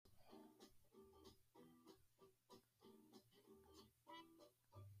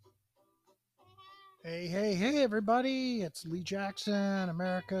Hey, everybody. It's Lee Jackson,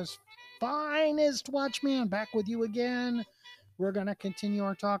 America's finest watchman, back with you again. We're going to continue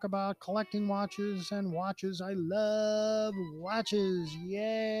our talk about collecting watches and watches. I love watches.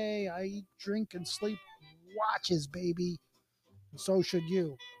 Yay. I eat, drink, and sleep watches, baby. And so should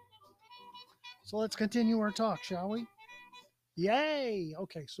you. So let's continue our talk, shall we? Yay.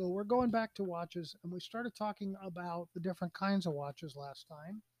 Okay, so we're going back to watches, and we started talking about the different kinds of watches last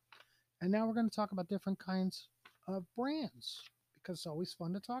time. And now we're going to talk about different kinds of brands because it's always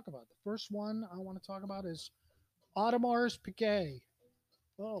fun to talk about. The first one I want to talk about is Audemars Piguet.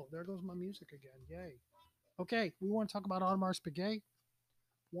 Oh, there goes my music again. Yay. Okay, we want to talk about Audemars Piguet,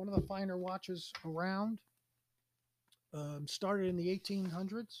 one of the finer watches around. Started in the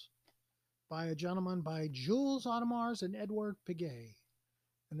 1800s by a gentleman by Jules Audemars and Edward Piguet.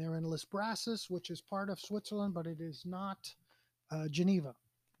 And they're in Les Brasses, which is part of Switzerland, but it is not Geneva.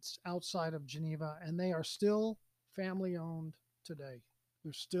 It's outside of Geneva, and they are still family owned today.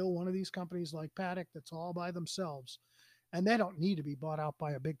 They're still one of these companies like Patek that's all by themselves, and they don't need to be bought out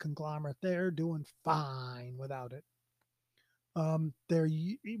by a big conglomerate. They're doing fine without it. They're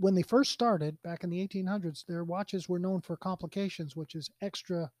when they first started back in the 1800s, their watches were known for complications, which is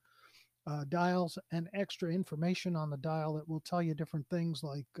extra dials and extra information on the dial that will tell you different things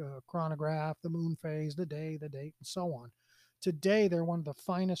like chronograph, the moon phase, the day, the date, and so on. Today, they're one of the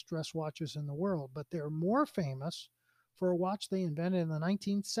finest dress watches in the world, but they're more famous for a watch they invented in the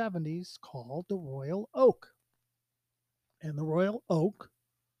 1970s called the Royal Oak. And the Royal Oak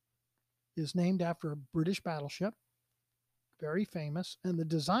is named after a British battleship, very famous. And the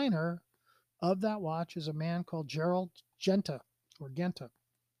designer of that watch is a man called Gerald Genta or Genta.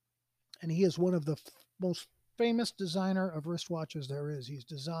 And he is one of the most famous designer of wristwatches there is. He's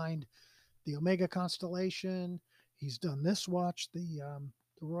designed the Omega Constellation. He's done this watch, the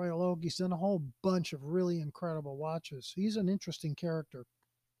Royal Oak. He's done a whole bunch of really incredible watches. He's an interesting character.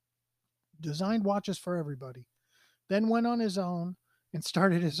 Designed watches for everybody. Then went on his own and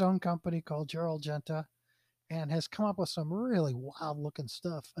started his own company called Gerald Genta and has come up with some really wild looking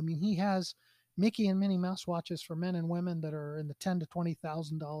stuff. I mean, he has Mickey and Minnie Mouse watches for men and women that are in the $10,000 to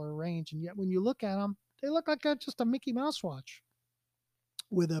 $20,000 range, and yet when you look at them, they look like just a Mickey Mouse watch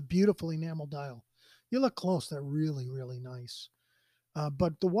with a beautiful enamel dial. You look close, they're really, really nice.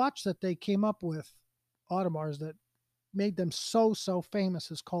 But the watch that they came up with, Audemars, that made them so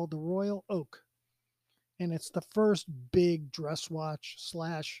famous is called the Royal Oak. And it's the first big dress watch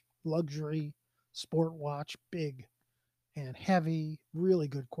slash luxury sport watch, big and heavy, really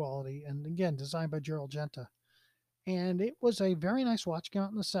good quality. And again, designed by Gerald Genta. And it was a very nice watch. Came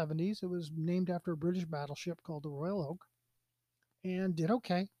out in the 70s. It was named after a British battleship called the Royal Oak and did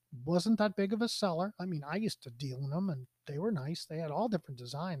okay. Wasn't that big of a seller. I mean, I used to deal in them and they were nice. They had all different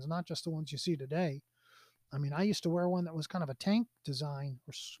designs, not just the ones you see today. I mean, I used to wear one that was kind of a tank design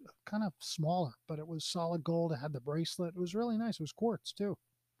or kind of smaller, but it was solid gold. It had the bracelet. It was really nice. It was quartz too.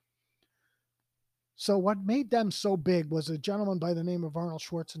 So what made them so big was a gentleman by the name of Arnold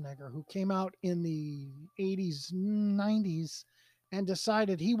Schwarzenegger who came out in the 80s, 90s and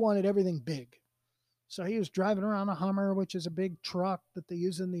decided he wanted everything big. So he was driving around a Hummer, which is a big truck that they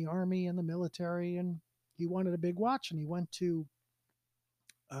use in the army and the military, and he wanted a big watch. And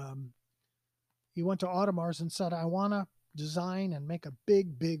um, he went to Audemars and said, "I want to design and make a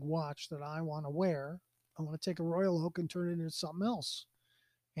big watch that I want to wear. I want to take a Royal Oak and turn it into something else."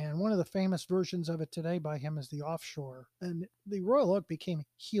 And one of the famous versions of it today by him is the Offshore. And the Royal Oak became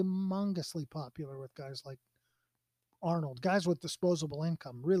humongously popular with guys like Arnold. Guys with disposable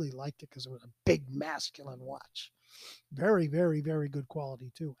income really liked it because it was a big masculine watch. Very good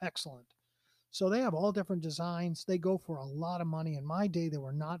quality too. Excellent. So they have all different designs. They go for a lot of money. In my day, they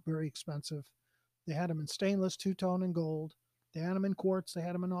were not very expensive. They had them in stainless, two-tone, and gold. They had them in quartz. They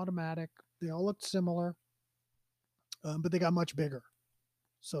had them in automatic. They all looked similar, but they got much bigger.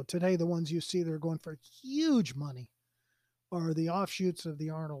 So today, the ones you see that are going for huge money are the offshoots of the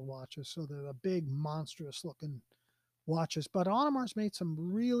Arnold watches. So they're the big, monstrous looking watches. But Audemars made some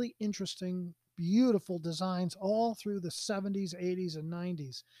really interesting, beautiful designs all through the 70s, 80s, and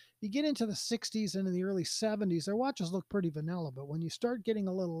 90s. You get into the 60s and in the early 70s, their watches look pretty vanilla. But when you start getting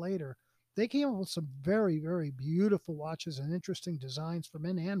a little later, they came up with some very beautiful watches and interesting designs for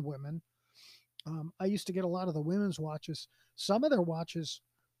men and women. I used to get a lot of the women's watches. Some of their watches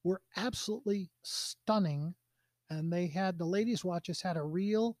were absolutely stunning. And they had the ladies' watches had a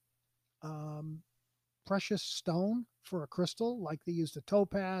real um, precious stone for a crystal, like they used the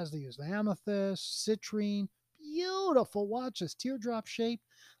topaz, they used the amethyst, citrine, beautiful watches, teardrop shape,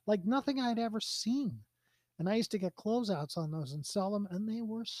 like nothing I'd ever seen. And I used to get closeouts on those and sell them, and they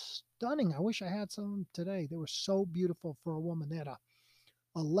were stunning. I wish I had some of them today. They were so beautiful for a woman. They had a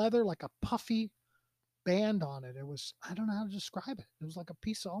leather, like a puffy band on it. It was, I don't know how to describe it. It was like a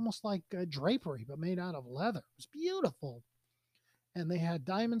piece of almost like drapery, but made out of leather. It was beautiful. And they had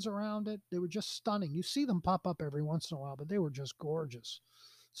diamonds around it. They were just stunning. You see them pop up every once in a while, but they were just gorgeous.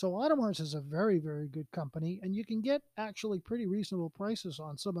 So Audemars is a very, very good company, and you can get actually pretty reasonable prices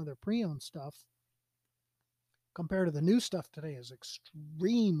on some of their pre-owned stuff compared to the new stuff today is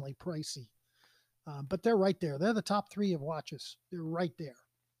extremely pricey. But they're right there. They're the top three of watches. They're right there.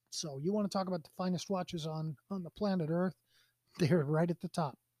 So you want to talk about the finest watches on the planet Earth? They're right at the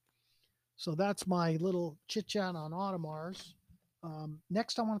top. So that's my little chit chat on Audemars.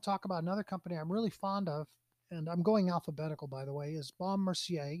 Next, I want to talk about another company I'm really fond of, and I'm going alphabetical, by the way, is Baume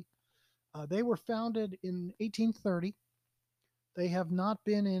Mercier. They were founded in 1830. They have not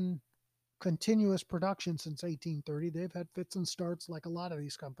been in continuous production since 1830. They've had fits and starts like a lot of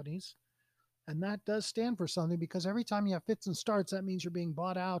these companies. And that does stand for something because every time you have fits and starts, that means you're being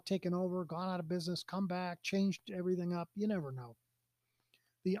bought out, taken over, gone out of business, come back, changed everything up. You never know.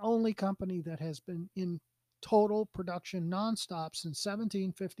 The only company that has been in total production nonstop since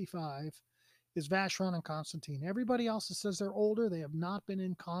 1755 is Vacheron and Constantin. Everybody else that says they're older, they have not been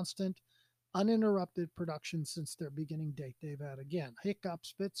in constant, uninterrupted production since their beginning date. They've had, again,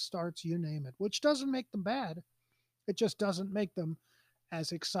 hiccups, fits, starts, you name it, which doesn't make them bad. It just doesn't make them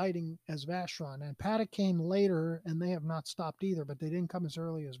as exciting as Vacheron. And Patek came later, and they have not stopped either, but they didn't come as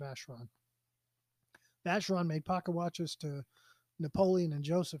early as Vacheron. Vacheron made pocket watches to Napoleon and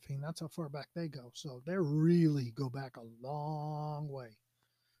Josephine. That's how far back they go. So they really go back a long way.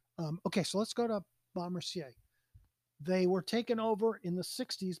 Okay, so let's go to Baume Mercier. They were taken over in the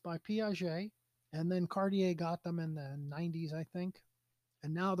 60s by Piaget, and then Cartier got them in the 90s, I think.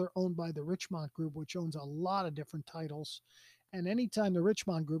 And now they're owned by the Richemont Group, which owns a lot of different titles. And anytime the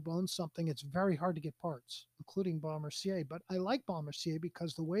Richemont Group owns something, it's very hard to get parts, including Baume Mercier. But I like Baume Mercier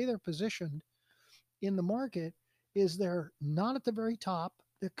because the way they're positioned in the market is they're not at the very top.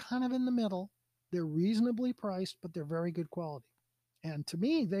 They're kind of in the middle. They're reasonably priced, but they're very good quality. And to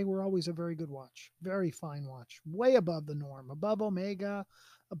me, they were always a very good watch, very fine watch, way above the norm, above Omega,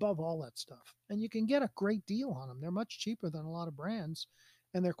 above all that stuff. And you can get a great deal on them. They're much cheaper than a lot of brands,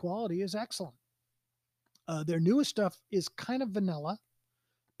 and their quality is excellent. Their newest stuff is kind of vanilla,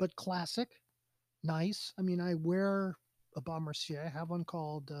 but classic, nice. I mean, I wear a Baume Mercier. I have one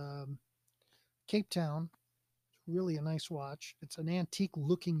called Cape Town. It's really a nice watch. It's an antique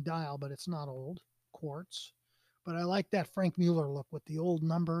looking dial, but it's not old, quartz. But I like that Frank Mueller look with the old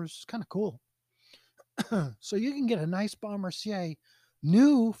numbers. It's kind of cool. So you can get a nice Baume Mercier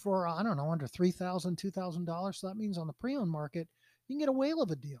new for, I don't know, under $3,000, $2,000. So that means on the pre-owned market, you can get a whale of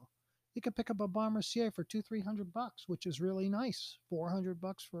a deal. You can pick up a Baume Mercier for $200-300, which is really nice. $400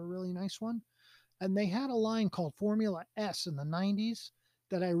 for a really nice one. And they had a line called Formula S in the 90s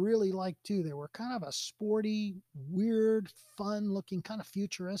that I really liked too. They were kind of a sporty, weird, fun looking, kind of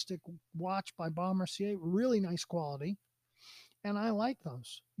futuristic watch by Baume Mercier. Really nice quality. And I like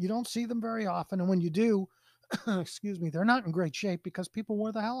those. You don't see them very often. And when you do, excuse me, they're not in great shape because people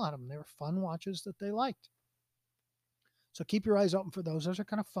wore the hell out of them. They were fun watches that they liked. So keep your eyes open for those. Those are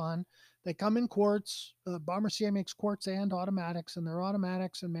kind of fun. They come in quartz. Baume Mercier makes quartz and automatics, and their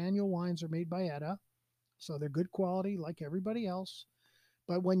automatics and manual wines are made by Etta. So they're good quality like everybody else.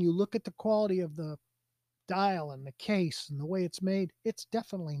 But when you look at the quality of the dial and the case and the way it's made, it's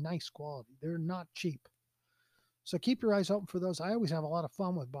definitely nice quality. They're not cheap. So keep your eyes open for those. I always have a lot of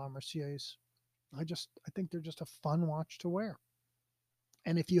fun with Baume Merciers. I think they're just a fun watch to wear.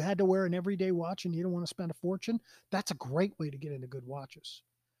 And if you had to wear an everyday watch and you don't want to spend a fortune, that's a great way to get into good watches.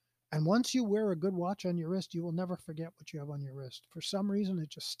 And once you wear a good watch on your wrist, you will never forget what you have on your wrist. For some reason, it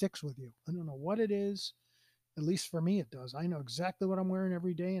just sticks with you. I don't know what it is. At least for me, it does. I know exactly what I'm wearing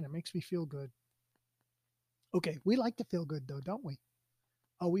every day, and it makes me feel good. Okay, we like to feel good, though, don't we?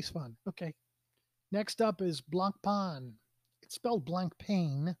 Always fun. Okay. Next up is Blancpain. It's spelled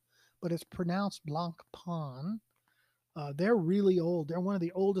Blancpain, but it's pronounced Blancpain. They're really old. They're one of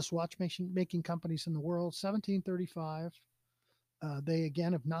the oldest watchmaking companies in the world, 1735. They,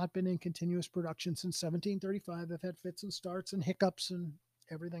 again, have not been in continuous production since 1735. They've had fits and starts and hiccups and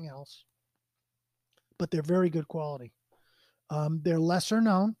everything else. But they're very good quality. They're lesser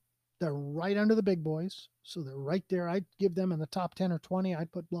known. They're right under the big boys. So they're right there. I'd give them in the top 10 or 20.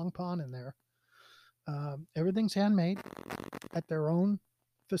 I'd put Blancpain in there. Everything's handmade at their own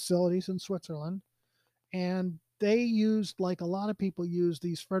facilities in Switzerland. And they used, like a lot of people used,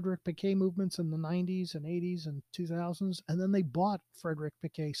 these Frederick Piquet movements in the 90s and 80s and 2000s. And then they bought Frederick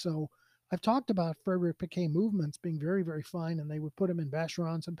Piquet. So I've talked about Frederick Piquet movements being very, very fine, and they would put them in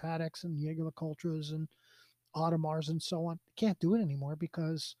Vacherons and Paddocks and Jaeger-LeCoultres and Audemars and so on. Can't do it anymore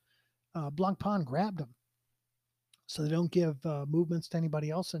because Blancpain grabbed them. So they don't give movements to anybody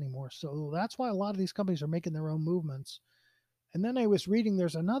else anymore. So that's why a lot of these companies are making their own movements. And then I was reading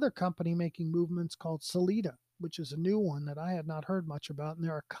there's another company making movements called Solida, which is a new one that I had not heard much about. And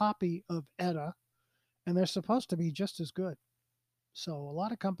they're a copy of ETA, and they're supposed to be just as good. So a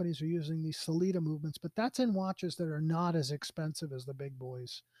lot of companies are using these Solida movements, but that's in watches that are not as expensive as the big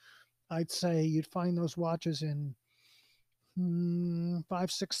boys. I'd say you'd find those watches in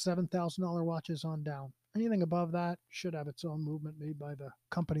five, six, $7,000 watches on down. Anything above that should have its own movement made by the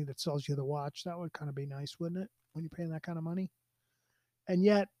company that sells you the watch. That would kind of be nice, wouldn't it? When you're paying that kind of money. And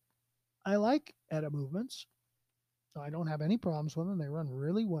yet, I like ETA movements. I don't have any problems with them. They run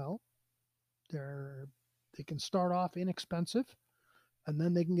really well. They can start off inexpensive, and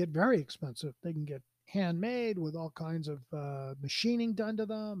then they can get very expensive. They can get handmade with all kinds of machining done to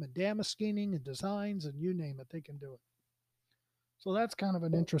them, and damascening and designs, and you name it, they can do it. So that's kind of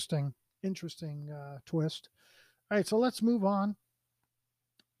an interesting twist. All right, so let's move on.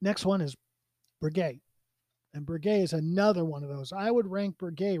 Next one is Breguet. And Breguet is another one of those. I would rank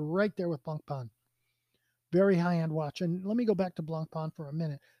Breguet right there with Blancpain. Very high-end watch. And let me go back to Blancpain for a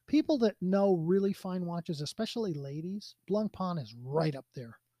minute. People that know really fine watches, especially ladies, Blancpain is right up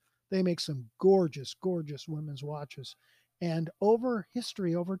there. They make some gorgeous, gorgeous women's watches. And over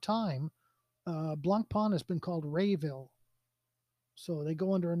history, over time, Blancpain has been called Rayville. So they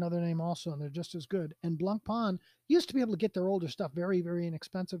go under another name also, and they're just as good. And Blancpain used to be able to get their older stuff very, very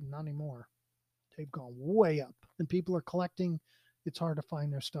inexpensive. Not anymore. They've gone way up, and people are collecting. It's hard to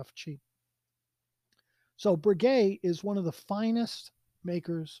find their stuff cheap. So Breguet is one of the finest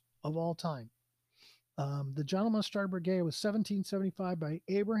makers of all time. The gentleman started Breguet was 1775 by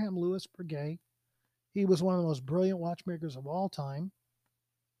Abraham Louis Breguet. He was one of the most brilliant watchmakers of all time.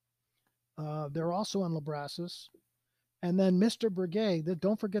 They're also on Librasis. And then Mr. Breguet,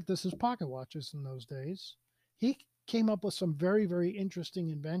 don't forget this is pocket watches in those days. He came up with some very, very interesting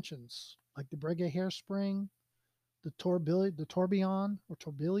inventions, like the Breguet hairspring, the tourbillon or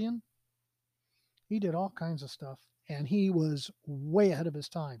tourbillon. He did all kinds of stuff, and he was way ahead of his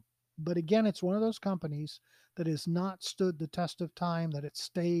time. But again, it's one of those companies that has not stood the test of time, that it's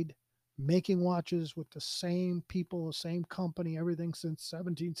stayed making watches with the same people, the same company, everything since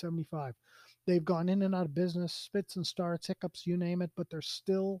 1775. They've gone in and out of business, spits and starts, hiccups, you name it, but they're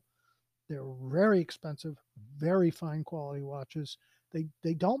very expensive, very fine quality watches.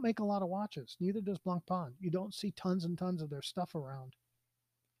 They don't make a lot of watches. Neither does Blancpain. You don't see tons and tons of their stuff around.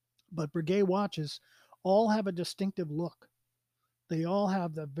 But Breguet watches all have a distinctive look. They all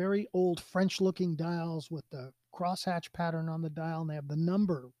have the very old French-looking dials with the crosshatch pattern on the dial, and they have the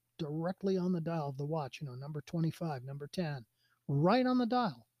number directly on the dial of the watch, number 25, number 10, right on the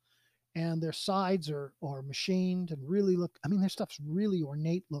dial. And their sides are machined and really their stuff's really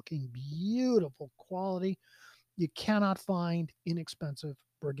ornate looking, beautiful quality. You cannot find inexpensive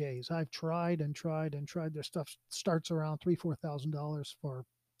Breguets. I've tried and tried and tried. Their stuff starts around $3,000-$4,000 for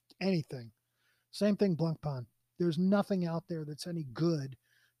anything. Same thing, Blancpain. There's nothing out there that's any good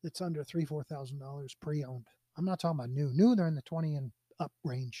that's under $3,000-$4,000 pre-owned. I'm not talking about new. New, they're in the 20 and up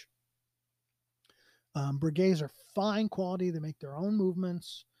range. Breguets are fine quality. They make their own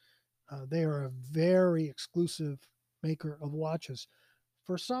movements. They are a very exclusive maker of watches.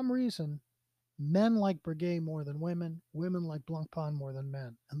 For some reason, men like Breguet more than women. Women like Blancpain more than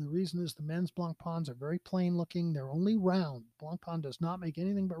men. And the reason is the men's Blancpains are very plain looking. They're only round. Blancpain does not make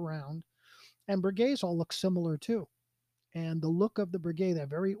anything but round. And Breguets all look similar too. And the look of the Breguet, that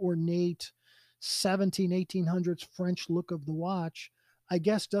very ornate 1800s French look of the watch, I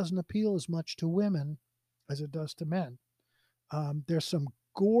guess doesn't appeal as much to women as it does to men. There's some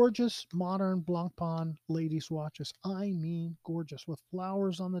gorgeous modern Blancpain ladies' watches. I mean, gorgeous, with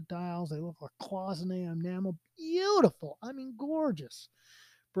flowers on the dials. They look like cloisonné enamel. Beautiful. I mean, gorgeous.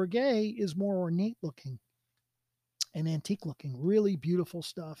 Breguet is more ornate looking and antique looking. Really beautiful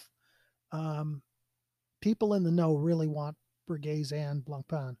stuff. People in the know really want Breguets and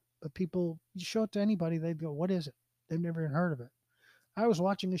Blancpain, but you show it to anybody, they'd go, "What is it?" They've never even heard of it. I was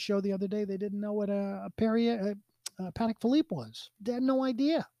watching a show the other day. They didn't know what a Patek Philippe was. They had no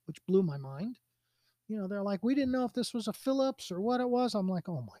idea, which blew my mind. They're like, "We didn't know if this was a Phillips or what it was." I'm like,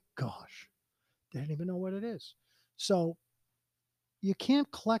 "Oh my gosh, they didn't even know what it is." So you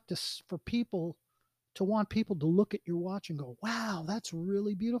can't collect this for people to want people to look at your watch and go, "Wow, that's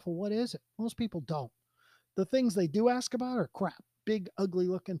really beautiful. What is it?" Most people don't. The things they do ask about are crap. Big, ugly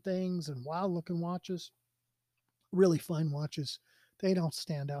looking things and wild looking watches. Really fine watches. They don't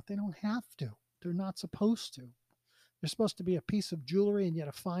stand out. They don't have to. They're not supposed to. They're supposed to be a piece of jewelry and yet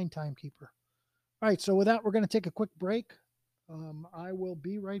a fine timekeeper. All right, so with that, we're going to take a quick break. I will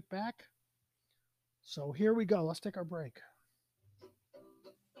be right back. So here we go. Let's take our break.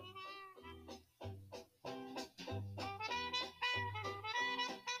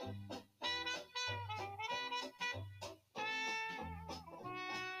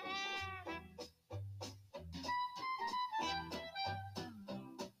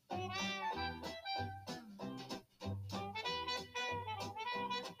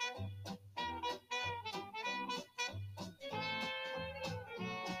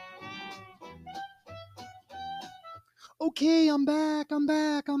 Okay, I'm back. I'm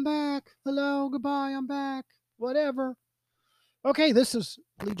back. I'm back. Hello, goodbye. I'm back. Whatever. Okay, this is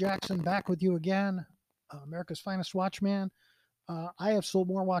Lee Jackson back with you again, America's finest watchman. I have sold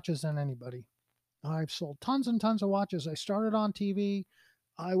more watches than anybody. I've sold tons and tons of watches. I started on TV.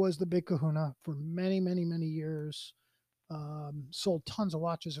 I was the big kahuna for many, many, many years. Sold tons of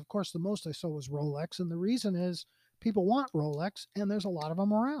watches. Of course, the most I sold was Rolex. And the reason is people want Rolex, and there's a lot of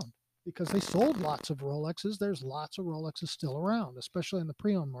them around because they sold lots of Rolexes. There's lots of Rolexes still around, especially in the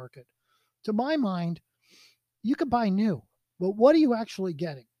pre owned market. To my mind, you could buy new, but what are you actually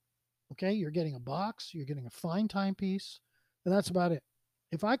getting? Okay, you're getting a box, you're getting a fine timepiece, and that's about it.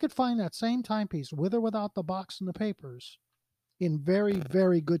 If I could find that same timepiece with or without the box and the papers in very,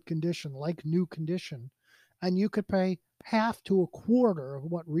 very good condition, like new condition, and you could pay half to a quarter of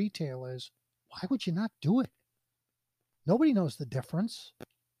what retail is, why would you not do it? Nobody knows the difference.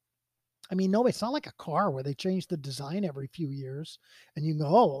 I mean, no, it's not like a car where they change the design every few years and you can go,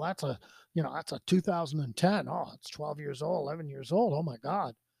 oh, well, that's a 2010. Oh, it's 12 years old, 11 years old. Oh my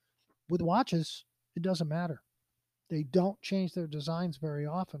God. With watches, it doesn't matter. They don't change their designs very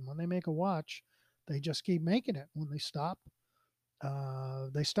often. When they make a watch, they just keep making it. When they stop,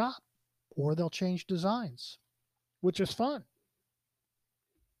 or they'll change designs, which is fun.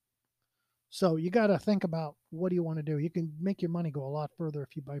 So you got to think about what do you want to do. You can make your money go a lot further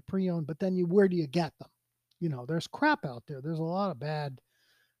if you buy pre-owned, but then where do you get them? There's crap out there. There's a lot of bad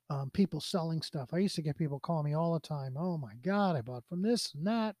people selling stuff. I used to get people calling me all the time. Oh my God, I bought from this and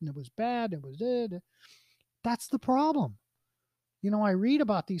that, and it was bad. It was it. That's the problem. I read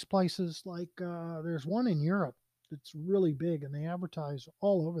about these places like there's one in Europe that's really big, and they advertise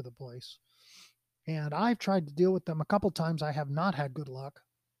all over the place. And I've tried to deal with them a couple times. I have not had good luck.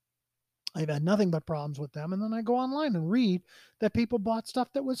 I've had nothing but problems with them. And then I go online and read that people bought stuff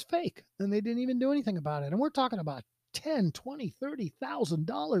that was fake and they didn't even do anything about it. And we're talking about 10, 20,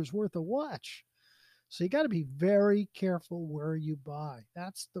 $30,000 worth of watch. So you got to be very careful where you buy.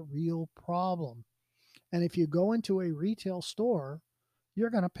 That's the real problem. And if you go into a retail store,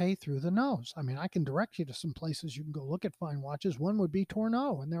 you're going to pay through the nose. I mean, I can direct you to some places you can go look at fine watches. One would be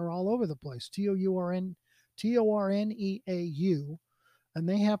Tourneau, and they're all over the place. Torneau, and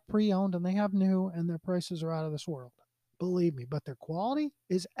they have pre-owned and they have new, and their prices are out of this world. Believe me, but their quality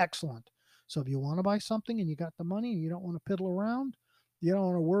is excellent. So if you want to buy something and you got the money and you don't want to piddle around, you don't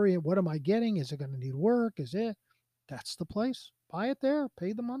want to worry, what am I getting? Is it going to need work? Is it? That's the place. Buy it there,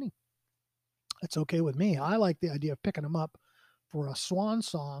 pay the money. It's okay with me. I like the idea of picking them up for a swan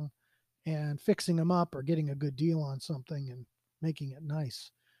song and fixing them up or getting a good deal on something and making it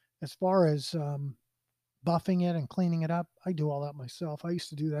nice. As far as buffing it and cleaning it up, I do all that myself. I used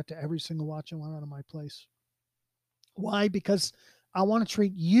to do that to every single watch I went out of my place. Why? Because I want to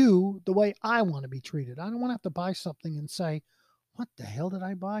treat you the way I want to be treated. I don't want to have to buy something and say, what the hell did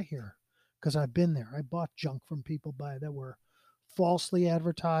I buy here? Because I've been there. I bought junk from people that were falsely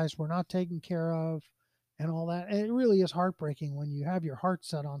advertised, were not taken care of, and all that. And it really is heartbreaking when you have your heart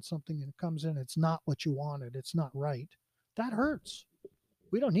set on something and it comes in, it's not what you wanted, it's not right. That hurts.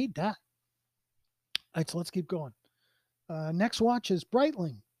 We don't need that. All right, so let's keep going. Next watch is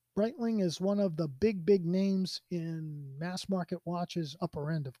Breitling. Breitling is one of the big, big names in mass market watches,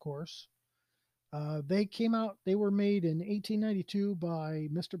 upper end, of course. They were made in 1892 by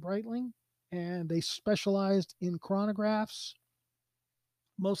Mr. Breitling, and they specialized in chronographs,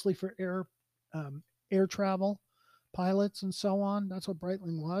 mostly for air travel, pilots, and so on. That's what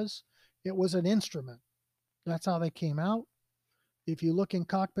Breitling was. It was an instrument. That's how they came out. If you look in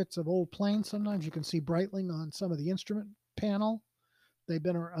cockpits of old planes, sometimes you can see Breitling on some of the instrument panel. They've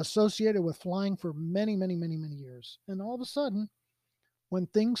been associated with flying for many, many, many, many years. And all of a sudden, when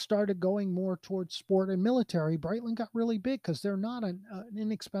things started going more towards sport and military, Breitling got really big because they're not an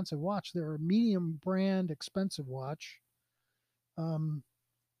inexpensive watch. They're a medium brand, expensive watch.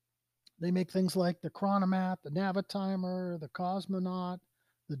 They make things like the Chronomat, the Navitimer, the Cosmonaut,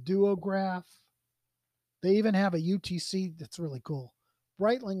 the Duograph. They even have a UTC that's really cool.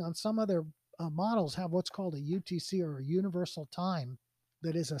 Breitling on some of their models have what's called a UTC, or a universal time,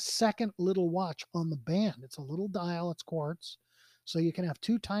 that is a second little watch on the band. It's a little dial, it's quartz. So you can have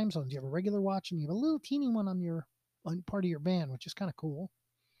two time zones. You have a regular watch and you have a little teeny one on part of your band, which is kind of cool.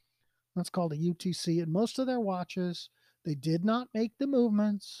 That's called a UTC. And most of their watches, they did not make the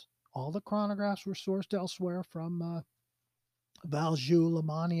movements. All the chronographs were sourced elsewhere from Valjoux,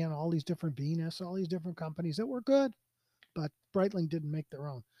 Lemania, and all these different Venus, all these different companies that were good, but Breitling didn't make their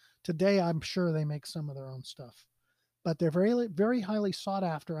own. Today, I'm sure they make some of their own stuff, but they're very, very highly sought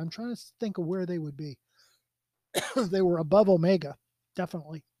after. I'm trying to think of where they would be. They were above Omega,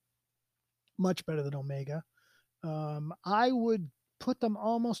 definitely much better than Omega. I would put them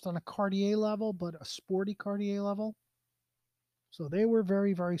almost on a Cartier level, but a sporty Cartier level. So they were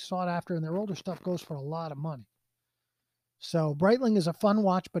very, very sought after, and their older stuff goes for a lot of money. So Breitling is a fun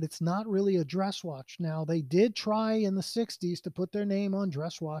watch, but it's not really a dress watch. Now, they did try in the 60s to put their name on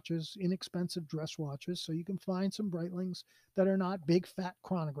dress watches, inexpensive dress watches. So you can find some Breitlings that are not big, fat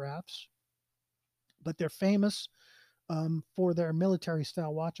chronographs, but they're famous for their military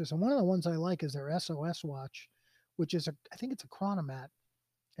style watches. And one of the ones I like is their SOS watch, which is, I think it's a chronomat.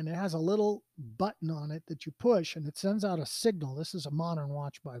 And it has a little button on it that you push, and it sends out a signal. This is a modern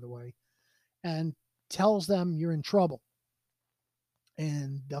watch, by the way, and tells them you're in trouble.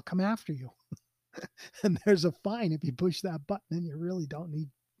 And they'll come after you. And there's a fine if you push that button, and you really don't need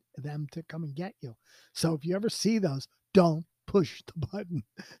them to come and get you. So if you ever see those, don't push the button.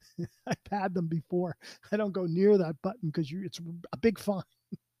 I've had them before. I don't go near that button because it's a big fine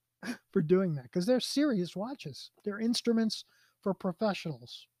for doing that, because they're serious watches. They're instruments for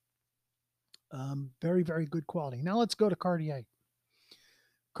professionals. Very, very good quality. Now let's go to Cartier.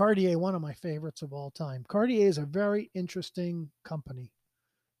 Cartier, one of my favorites of all time. Cartier is a very interesting company.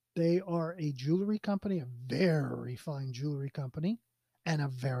 They are a jewelry company, a very fine jewelry company, and a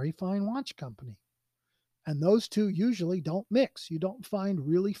very fine watch company. And those two usually don't mix. You don't find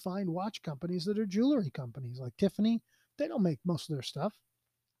really fine watch companies that are jewelry companies. Like Tiffany, they don't make most of their stuff.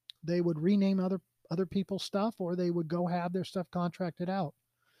 They would rename other people's stuff, or they would go have their stuff contracted out.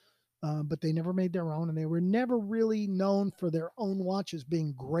 But they never made their own, and they were never really known for their own watches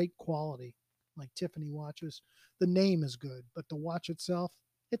being great quality, like Tiffany watches. The name is good, but the watch itself,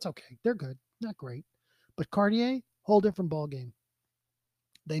 it's okay. They're good, not great. But Cartier, whole different ballgame.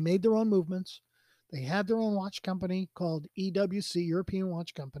 They made their own movements. They had their own watch company called EWC, European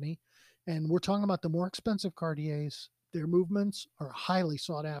Watch Company, and we're talking about the more expensive Cartiers. Their movements are highly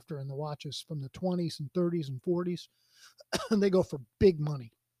sought after in the watches from the 20s and 30s and 40s, and they go for big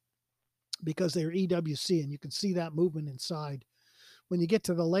money because they're EWC, and you can see that movement inside. When you get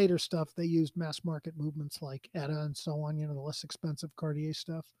to the later stuff, they used mass market movements like Etta and so on, the less expensive Cartier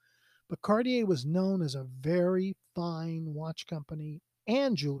stuff. But Cartier was known as a very fine watch company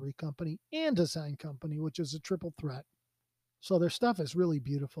and jewelry company and design company, which is a triple threat. So their stuff is really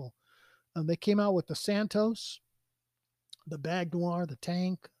beautiful. They came out with the Santos, the Bague Noir, the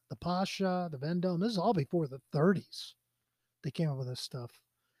Tank, the Pasha, the Vendome. This is all before the 30s. They came up with this stuff.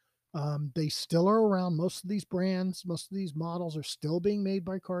 They still are around. Most of these brands, most of these models are still being made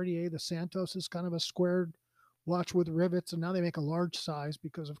by Cartier. The Santos is kind of a squared watch with rivets, and now they make a large size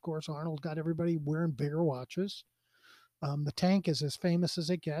because, of course, Arnold got everybody wearing bigger watches. The Tank is as famous as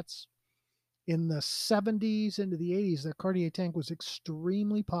it gets. In the 70s into the 80s, the Cartier Tank was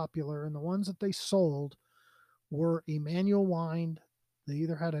extremely popular, and the ones that they sold were a manual wind. They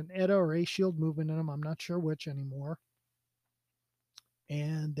either had an Etta or A Shield movement in them. I'm not sure which anymore.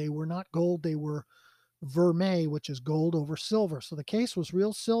 And they were not gold. They were vermeil, which is gold over silver. So the case was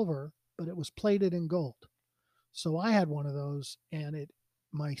real silver, but it was plated in gold. So I had one of those, and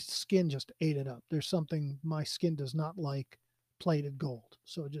my skin just ate it up. There's something my skin does not like plated gold,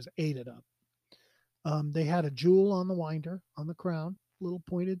 so it just ate it up. They had a jewel on the winder, on the crown, little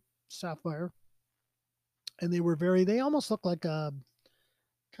pointed sapphire, and they almost look like kind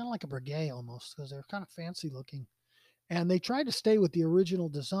of like a Breguet almost, because they're kind of fancy looking. And they tried to stay with the original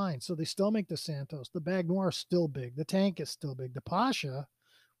design. So they still make the Santos. The Bague Noir is still big. The Tank is still big. The Pasha,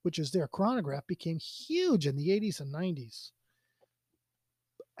 which is their chronograph, became huge in the 80s and 90s.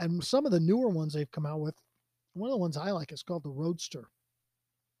 And some of the newer ones they've come out with, one of the ones I like is called the Roadster.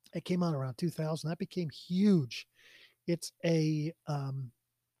 It came out around 2000. That became huge. It's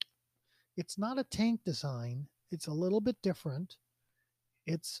it's not a tank design. It's a little bit different.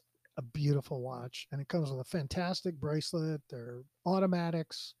 It's a beautiful watch, and it comes with a fantastic bracelet. They're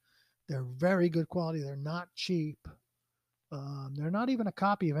automatics. They're very good quality. They're not cheap. They're not even a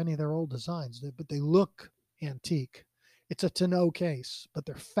copy of any of their old designs, but they look antique. It's a tonneau case, but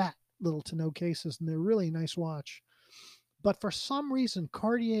they're fat. little to no cases, and they're really nice watch. But for some reason,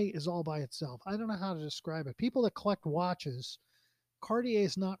 Cartier is all by itself. I don't know how to describe it. People that collect watches, Cartier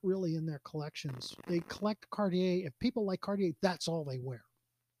is not really in their collections. They collect Cartier. If people like Cartier, that's all they wear.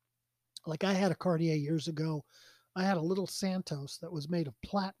 Like I had a Cartier years ago. I had a little Santos that was made of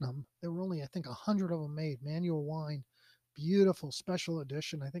platinum. There were only, I think, 100 of them made, manual wine, beautiful special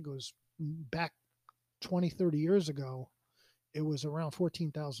edition. I think it was back 20, 30 years ago. It was around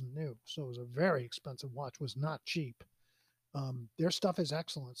 14,000 new. So it was a very expensive watch, was not cheap. Their stuff is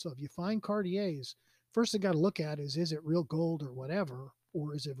excellent. So if you find Cartiers, first thing you got to look at is it real gold or whatever,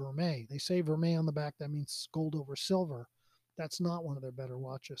 or is it vermeil? They say vermeil on the back. That means gold over silver. That's not one of their better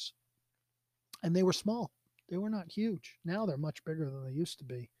watches. And they were small. They were not huge. Now they're much bigger than they used to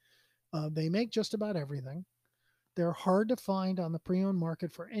be. They make just about everything. They're hard to find on the pre-owned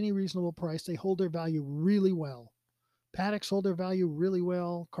market for any reasonable price. They hold their value really well. Pateks hold their value really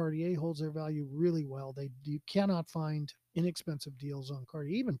well. Cartier holds their value really well. You cannot find inexpensive deals on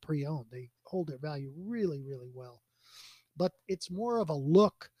Cartier, even pre-owned. They hold their value really, really well. But it's more of a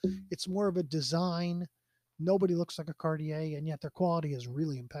look. It's more of a design. Nobody looks like a Cartier, and yet their quality is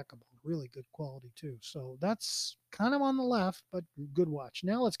really impeccable. Really good quality too. So that's kind of on the left, but good watch.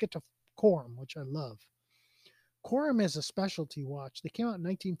 Now let's get to Corum, which I love. Corum is a specialty watch. They came out in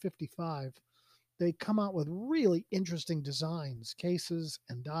 1955. They come out with really interesting designs, cases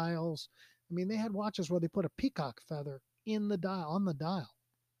and dials. I mean, they had watches where they put a peacock feather in the dial, on the dial,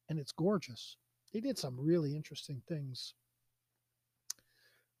 and it's gorgeous. They did some really interesting things.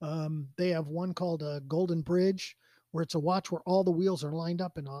 They have one called a Golden Bridge, where it's a watch where all the wheels are lined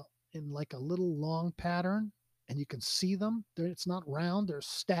up in like a little long pattern, and you can see them. It's not round; they're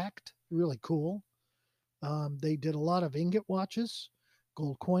stacked. Really cool. They did a lot of ingot watches,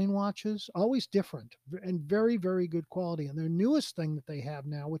 gold coin watches, always different and very, very good quality. And their newest thing that they have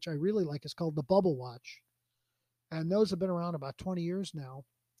now, which I really like, is called the Bubble Watch. And those have been around about 20 years now.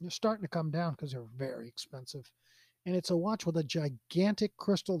 They're starting to come down because they're very expensive. And it's a watch with a gigantic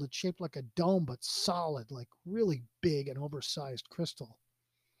crystal that's shaped like a dome, but solid, like really big and oversized crystal.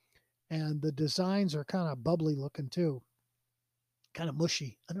 And the designs are kind of bubbly looking too, kind of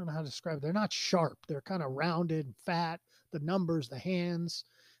mushy. I don't know how to describe it. They're not sharp. They're kind of rounded and fat. The numbers, the hands.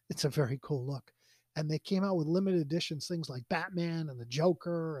 It's a very cool look. And they came out with limited editions, things like Batman and the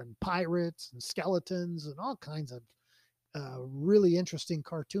Joker and pirates and skeletons and all kinds of really interesting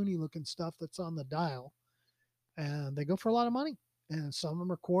cartoony looking stuff that's on the dial. And they go for a lot of money. And some of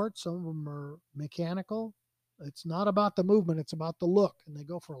them are quartz, some of them are mechanical. It's not about the movement, it's about the look. And they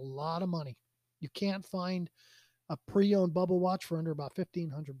go for a lot of money. You can't find a pre-owned Bubble watch for under about $1,500,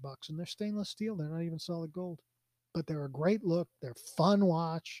 and they're stainless steel. They're not even solid gold, but they're a great look. They're fun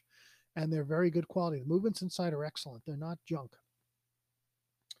watch, and they're very good quality. The movements inside are excellent. They're not junk.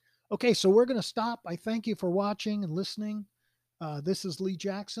 Okay, so we're going to stop. I thank you for watching and listening. This is Lee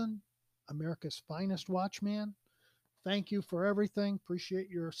Jackson, America's finest watchman. Thank you for everything. Appreciate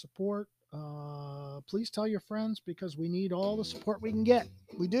your support. Please tell your friends because we need all the support we can get.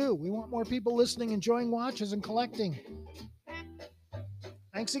 We do. We want more people listening, enjoying watches, and collecting.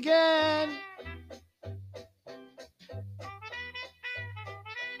 Thanks again.